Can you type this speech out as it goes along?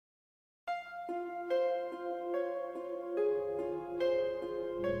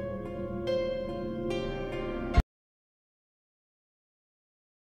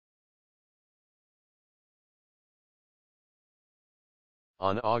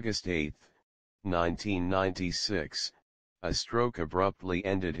On August 8, 1996, a stroke abruptly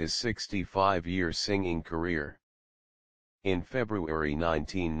ended his 65-year singing career. In February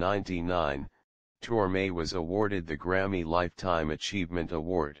 1999, Torme was awarded the Grammy Lifetime Achievement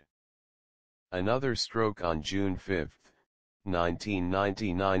Award. Another stroke on June 5,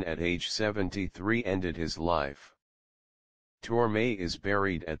 1999 at age 73 ended his life. Torme is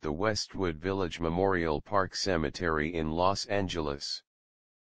buried at the Westwood Village Memorial Park Cemetery in Los Angeles.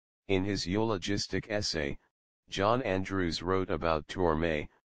 In his eulogistic essay, John Andrews wrote about Torme.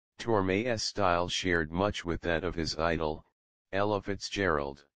 Torme's style shared much with that of his idol, Ella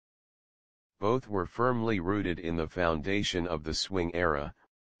Fitzgerald. Both were firmly rooted in the foundation of the swing era,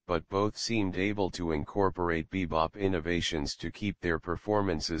 but both seemed able to incorporate bebop innovations to keep their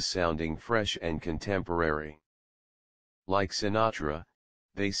performances sounding fresh and contemporary. Like Sinatra,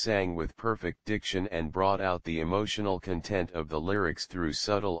 they sang with perfect diction and brought out the emotional content of the lyrics through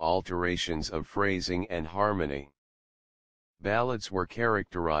subtle alterations of phrasing and harmony. Ballads were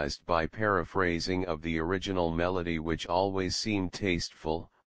characterized by paraphrasing of the original melody, which always seemed tasteful,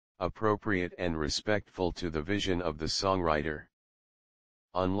 appropriate and respectful to the vision of the songwriter.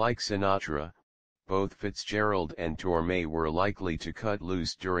 Unlike Sinatra, both Fitzgerald and Torme were likely to cut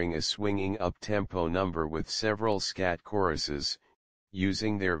loose during a swinging up-tempo number with several scat choruses,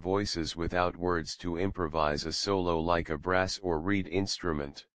 using their voices without words to improvise a solo like a brass or reed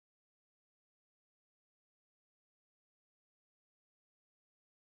instrument.